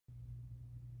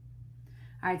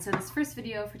All right, so this first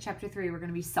video for chapter 3, we're going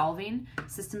to be solving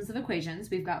systems of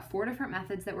equations. We've got 4 different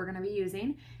methods that we're going to be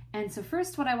using. And so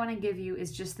first, what I want to give you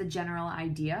is just the general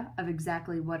idea of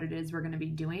exactly what it is we're going to be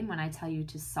doing when I tell you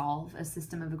to solve a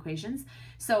system of equations.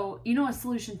 So, you know, a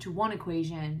solution to one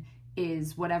equation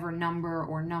is whatever number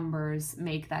or numbers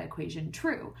make that equation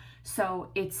true. So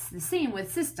it's the same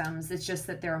with systems, it's just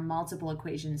that there are multiple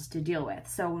equations to deal with.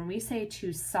 So when we say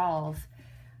to solve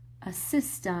a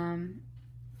system,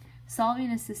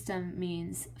 solving a system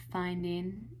means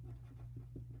finding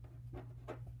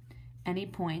any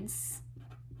points,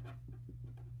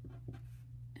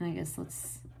 and I guess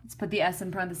let's put the S in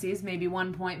parentheses, maybe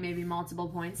one point, maybe multiple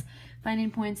points,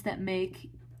 finding points that make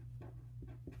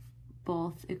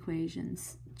both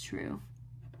equations true.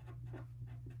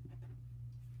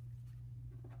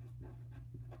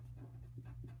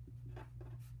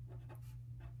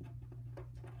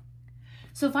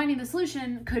 So finding the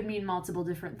solution could mean multiple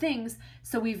different things.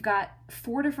 So we've got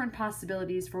 4 different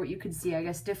possibilities for what you could see, I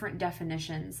guess, different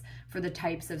definitions for the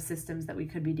types of systems that we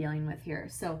could be dealing with here.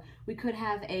 So we could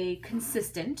have a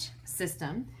consistent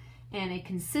system, and a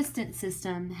consistent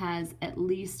system has at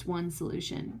least one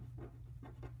solution.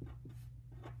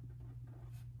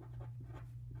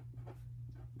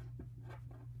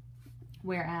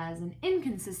 Whereas an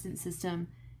inconsistent system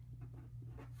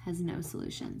has no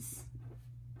solutions.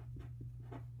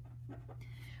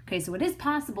 Okay, so it is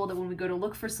possible that when we go to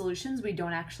look for solutions, we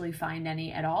don't actually find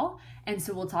any at all. And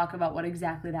so we'll talk about what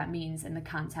exactly that means in the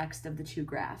context of the 2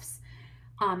 graphs.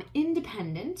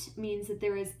 Independent means that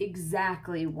there is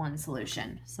exactly one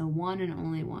solution. So one and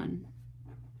only one.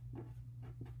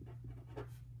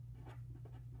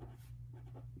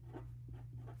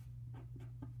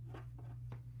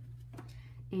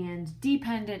 And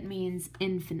dependent means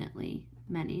infinitely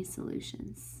many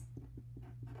solutions.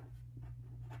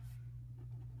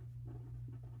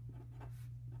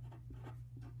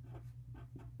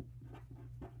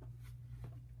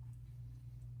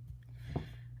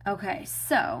 Okay,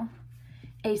 so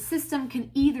a system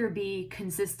can either be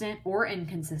consistent or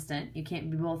inconsistent. You can't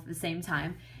be both at the same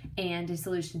time. And a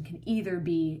solution can either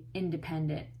be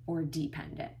independent or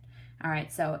dependent. All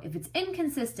right, so if it's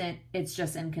inconsistent, it's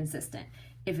just inconsistent.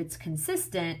 If it's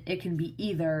consistent, it can be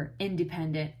either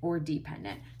independent or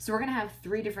dependent. So we're going to have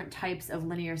 3 different types of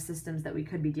linear systems that we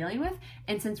could be dealing with.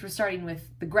 And since we're starting with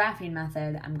the graphing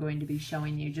method, I'm going to be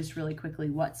showing you just really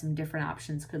quickly what some different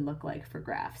options could look like for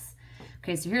graphs.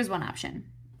 Okay, so here's one option.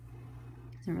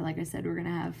 So like I said, we're going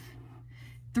to have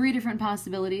 3 different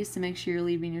possibilities to make sure you're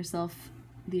leaving yourself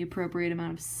the appropriate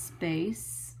amount of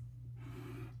space.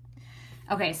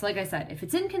 Okay, so like I said, if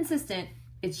it's inconsistent,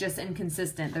 it's just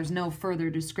inconsistent. There's no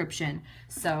further description.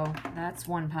 So that's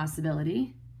one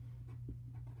possibility.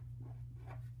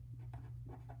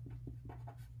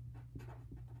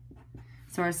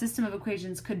 So our system of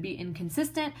equations could be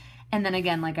inconsistent. And then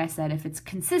again, like I said, if it's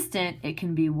consistent, it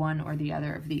can be one or the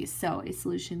other of these. So a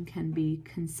solution can be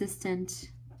consistent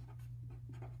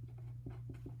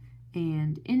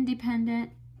and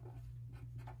independent,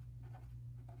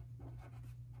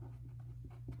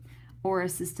 or a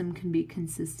system can be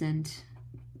consistent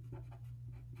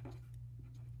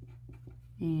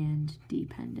and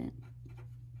dependent.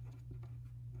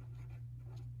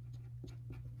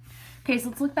 Okay, so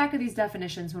let's look back at these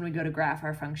definitions when we go to graph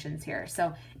our functions here.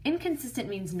 So inconsistent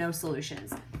means no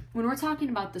solutions. When we're talking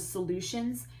about the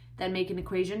solutions that make an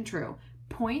equation true,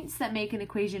 points that make an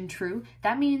equation true,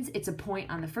 that means it's a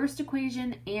point on the first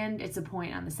equation and it's a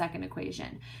point on the second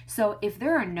equation. So if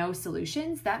there are no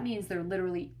solutions, that means there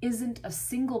literally isn't a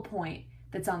single point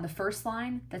that's on the first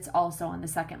line that's also on the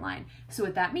second line. So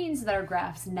what that means is that our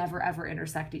graphs never ever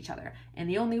intersect each other. And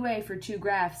the only way for 2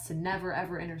 graphs to never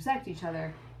ever intersect each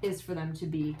other is for them to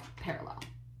be parallel.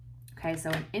 Okay,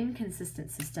 so an inconsistent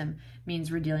system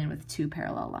means we're dealing with 2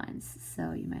 parallel lines.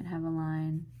 So you might have a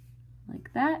line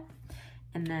like that,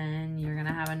 and then you're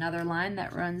gonna have another line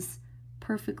that runs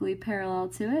perfectly parallel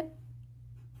to it,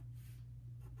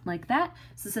 like that.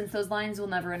 So since those lines will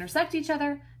never intersect each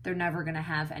other, they're never gonna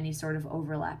have any sort of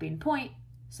overlapping point,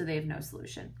 so they have no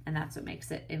solution, and that's what makes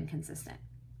it inconsistent.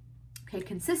 Okay,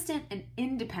 consistent and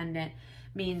independent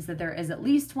means that there is at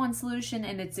least one solution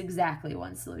and it's exactly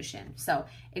one solution. So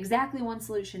exactly one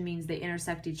solution means they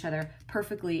intersect each other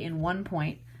perfectly in one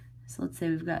point. So let's say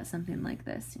we've got something like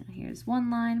this. Here's one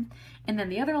line, and then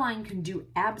the other line can do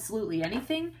absolutely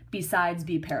anything besides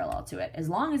be parallel to it. As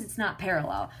long as it's not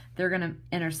parallel, they're going to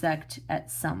intersect at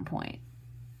some point.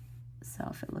 So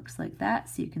if it looks like that,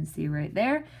 so you can see right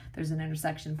there, there's an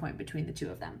intersection point between the 2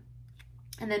 of them.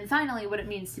 And then finally, what it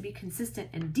means to be consistent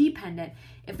and dependent.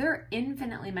 If there are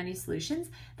infinitely many solutions,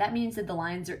 that means that the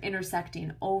lines are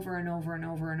intersecting over and over and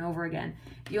over and over again.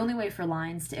 The only way for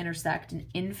lines to intersect an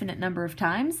infinite number of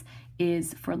times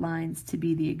is for lines to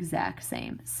be the exact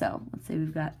same. So let's say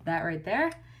we've got that right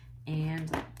there, and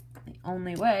the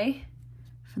only way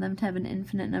for them to have an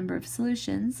infinite number of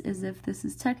solutions is if this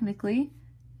is technically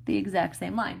the exact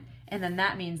same line. And then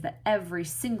that means that every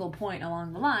single point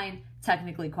along the line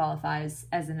technically qualifies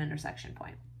as an intersection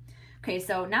point. Okay,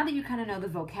 so now that you kind of know the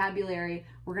vocabulary,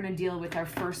 we're going to deal with our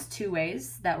first two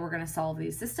ways that we're going to solve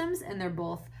these systems, and they're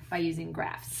both by using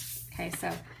graphs. Okay,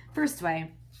 so first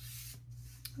way,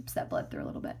 oops, that bled through a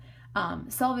little bit,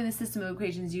 solving the system of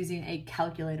equations using a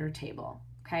calculator table.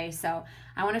 Okay, so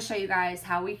I want to show you guys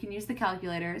how we can use the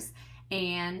calculators,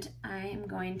 and I am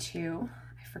going to,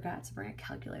 I forgot to bring a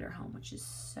calculator home, which is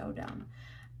so dumb.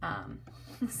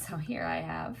 So here I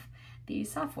have the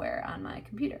software on my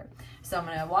computer. So I'm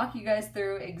going to walk you guys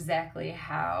through exactly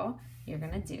how you're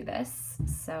going to do this.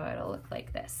 So it'll look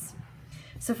like this.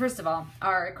 So first of all,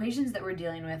 our equations that we're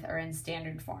dealing with are in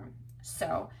standard form.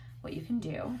 So what you can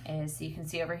do is, you can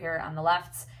see over here on the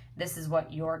left, this is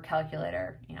what your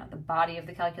calculator, the body of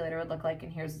the calculator would look like,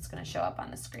 and here's what's going to show up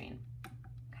on the screen.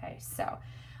 Okay, so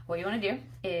what you want to do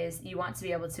is you want to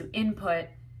be able to input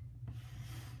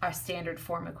our standard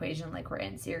form equation like we're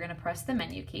in. So you're going to press the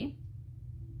menu key,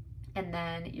 and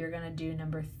then you're going to do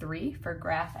number 3 for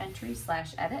graph entry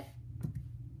 / edit.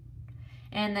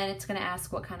 And then it's going to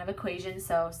ask what kind of equation,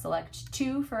 so select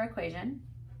 2 for equation.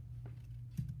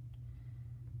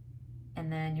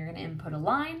 And then you're going to input a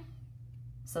line.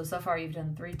 So far you've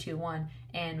done 3, 2, 1,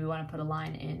 and we want to put a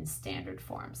line in standard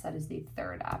form. So that is the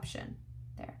third option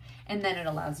there. And then it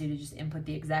allows you to just input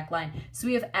the exact line. So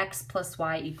we have x plus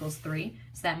y equals 3.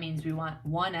 So that means we want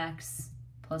 1x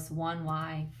plus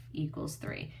 1y equals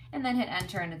 3. And then hit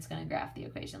enter, and it's going to graph the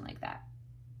equation like that.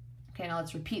 Okay, now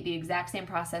let's repeat the exact same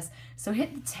process. So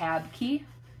hit the tab key.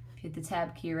 Hit the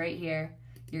tab key right here.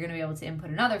 You're going to be able to input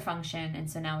another function, and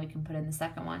so now we can put in the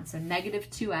second one. So negative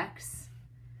 2x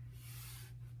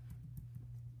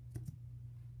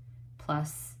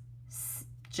plus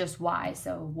just y,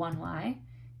 so 1y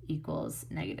equals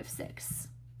negative 6.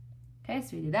 Okay,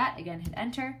 so we do that. Again, hit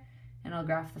enter, and it'll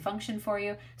graph the function for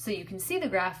you. So you can see the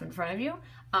graph in front of you.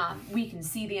 We can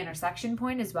see the intersection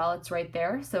point as well. It's right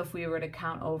there. So if we were to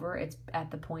count over, it's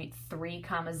at the point 3,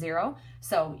 0.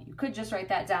 So you could just write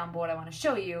that down, but what I want to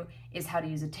show you is how to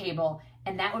use a table,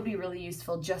 and that would be really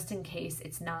useful just in case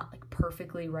it's not like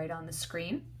perfectly right on the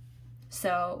screen.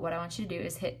 So what I want you to do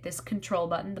is hit this control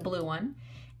button, the blue one,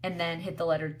 and then hit the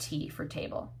letter T for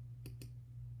table.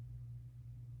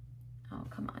 Oh,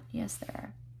 come on. Yes, there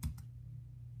are.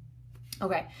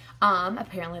 Okay,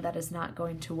 apparently that is not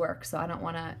going to work, so I don't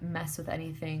want to mess with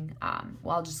anything.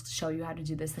 Well, I'll just show you how to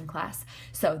do this in class.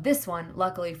 So this one,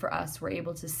 luckily for us, we're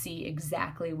able to see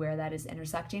exactly where that is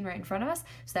intersecting right in front of us.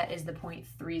 So that is the point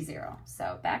 30.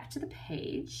 So back to the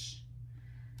page.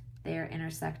 They are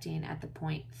intersecting at the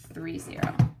point 30.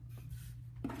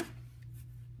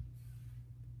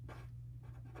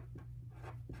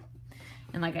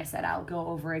 And like I said, I'll go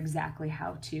over exactly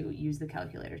how to use the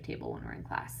calculator table when we're in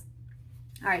class.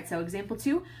 All right, so example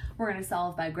 2, we're going to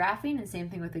solve by graphing, and same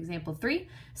thing with example 3.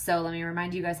 So let me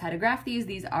remind you guys how to graph these.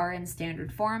 These are in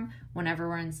standard form. Whenever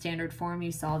we're in standard form,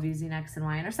 you solve using x and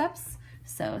y intercepts.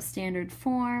 So standard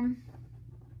form,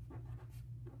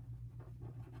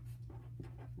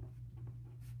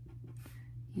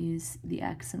 use the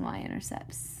x and y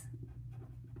intercepts.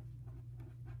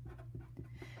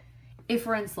 If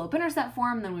we're in slope-intercept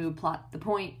form, then we would plot the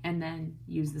point and then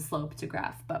use the slope to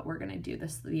graph, but we're going to do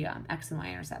this the x and y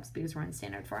intercepts because we're in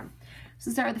standard form. So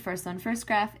start with the first one. First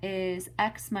graph is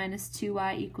x minus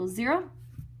 2y equals 0.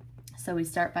 So we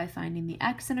start by finding the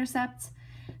x-intercept.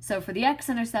 So for the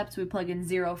x-intercept, we plug in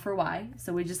 0 for y,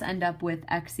 so we just end up with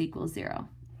x equals 0.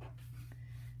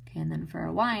 Okay, and then for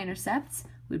our y-intercept,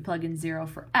 we plug in 0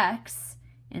 for x,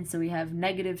 and so we have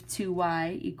negative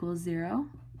 2y equals 0.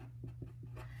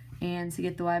 And to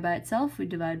get the y by itself, we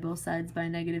divide both sides by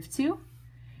negative 2.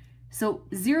 So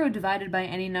 0 divided by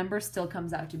any number still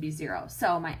comes out to be 0.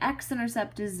 So my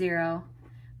x-intercept is 0.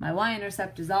 My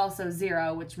y-intercept is also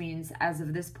 0, which means as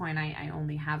of this point, I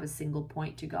only have a single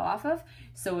point to go off of.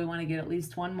 So we want to get at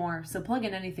least one more. So plug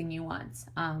in anything you want.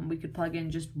 We could plug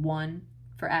in just 1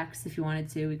 for x if you wanted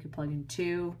to. We could plug in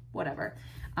 2, whatever.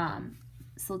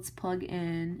 So let's plug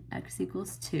in x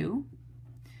equals 2.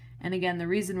 And again, the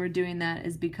reason we're doing that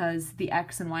is because the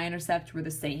x and y-intercept were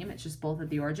the same. It's just both at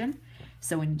the origin.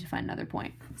 So we need to find another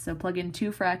point. So plug in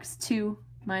 2 for x, 2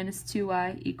 minus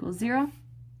 2y equals 0.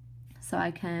 So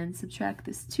I can subtract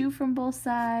this 2 from both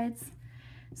sides.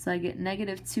 So I get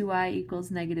negative 2y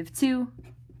equals negative 2,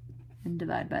 and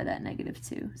divide by that negative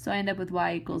 2. So I end up with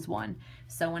y equals 1.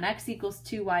 So when x equals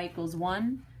 2, y equals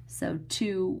 1. So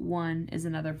 2, 1 is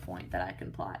another point that I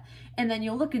can plot. And then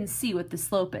you'll look and see what the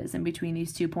slope is in between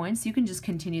these 2 points. You can just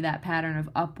continue that pattern of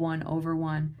up 1 over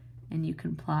 1, and you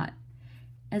can plot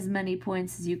as many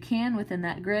points as you can within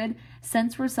that grid.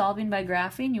 Since we're solving by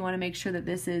graphing, you want to make sure that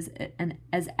this is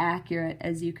as accurate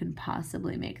as you can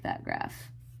possibly make that graph.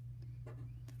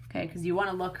 Okay, because you want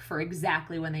to look for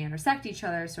exactly when they intersect each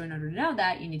other, so in order to know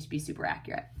that, you need to be super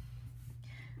accurate.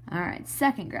 All right,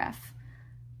 second graph.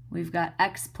 We've got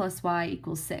x plus y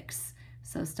equals 6.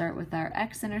 So start with our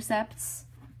x-intercepts.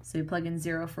 So you plug in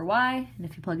 0 for y, and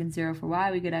if you plug in 0 for y,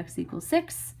 we get x equals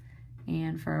 6.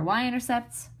 And for our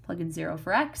y-intercepts, plug in 0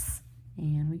 for x,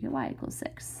 and we get y equals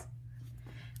 6.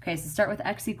 Okay, so start with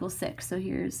x equals 6. So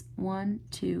here's 1,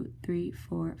 2, 3,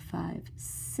 4, 5,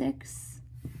 6.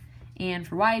 And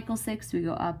for y equals 6, we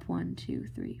go up 1, 2,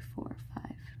 3, 4,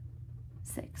 5,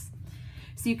 6.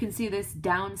 So you can see this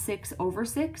down 6 over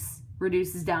 6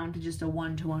 reduces down to just a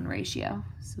 1-to-1 ratio.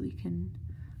 So we can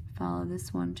follow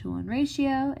this 1-to-1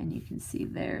 ratio, and you can see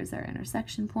there's our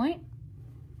intersection point.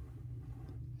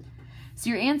 So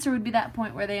your answer would be that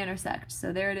point where they intersect.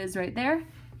 So there it is right there.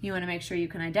 You want to make sure you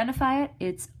can identify it.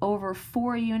 It's over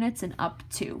 4 units and up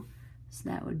 2. So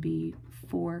that would be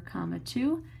 4,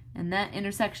 2, and that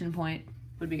intersection point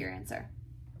would be your answer.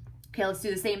 Okay, let's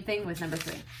do the same thing with number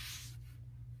 3.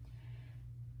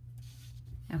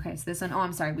 Okay, so this one, oh,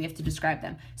 I'm sorry, we have to describe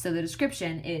them. So the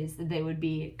description is that they would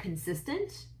be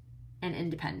consistent and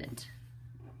independent.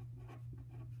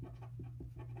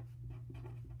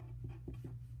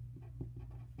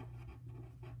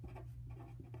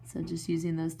 So just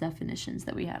using those definitions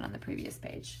that we had on the previous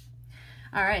page.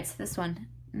 All right, so this one,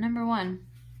 number 1.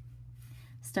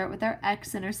 Start with our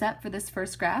x-intercept for this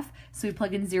first graph. So we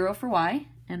plug in 0 for y,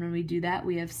 and when we do that,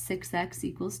 we have 6x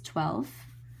equals 12.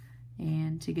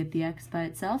 And to get the x by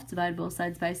itself, divide both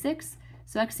sides by 6.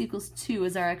 So x equals 2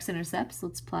 is our x-intercept, so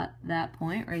let's plot that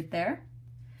point right there.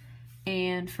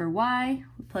 And for y,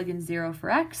 we plug in 0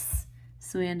 for x,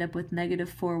 so we end up with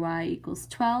negative 4y equals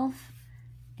 12,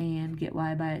 and get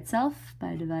y by itself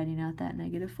by dividing out that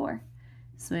negative 4.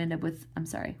 So we end up with,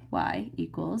 y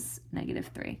equals negative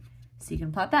 3. So you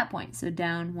can plot that point. So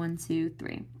down 1, 2,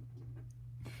 3.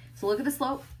 So look at the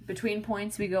slope. Between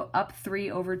points, we go up 3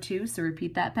 over 2. So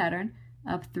repeat that pattern.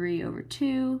 Up 3 over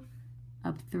 2,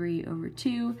 up 3 over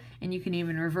 2. And you can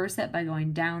even reverse it by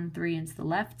going down 3 into the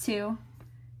left 2.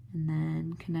 And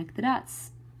then connect the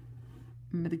dots.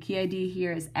 Remember, the key idea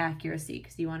here is accuracy,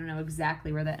 because you want to know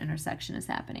exactly where that intersection is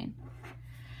happening.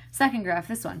 Second graph,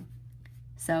 this one.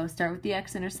 So start with the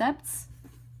x-intercepts.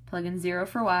 Plug in 0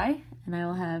 for y, and I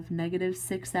will have negative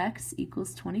 6x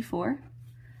equals 24.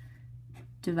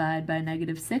 Divide by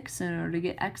negative 6 in order to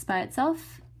get x by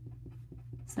itself.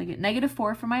 So I get negative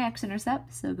 4 for my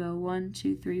x-intercept. So go 1,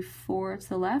 2, 3, 4 to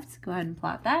the left. Go ahead and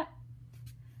plot that.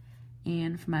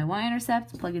 And for my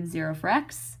y-intercept, plug in 0 for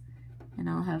x, and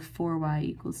I'll have 4y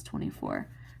equals 24.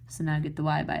 So now I get the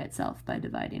y by itself by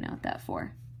dividing out that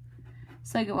 4.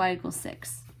 So I get y equals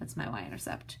 6. That's my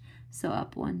y-intercept. So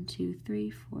up 1, 2,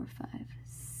 3, 4, 5,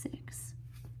 6.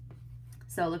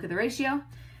 So look at the ratio.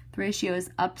 The ratio is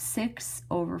up 6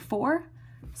 over 4.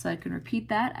 So I can repeat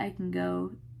that. I can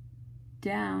go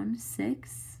down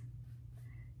 6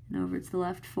 and over to the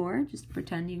left 4. Just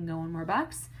pretend you can go one more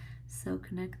box. So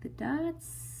connect the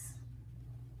dots.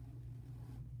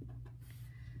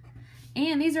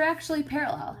 And these are actually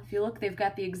parallel. If you look, they've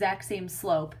got the exact same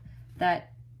slope.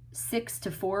 That 6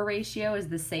 to 4 ratio is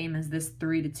the same as this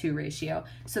 3 to 2 ratio.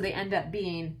 So they end up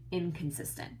being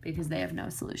inconsistent because they have no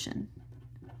solution.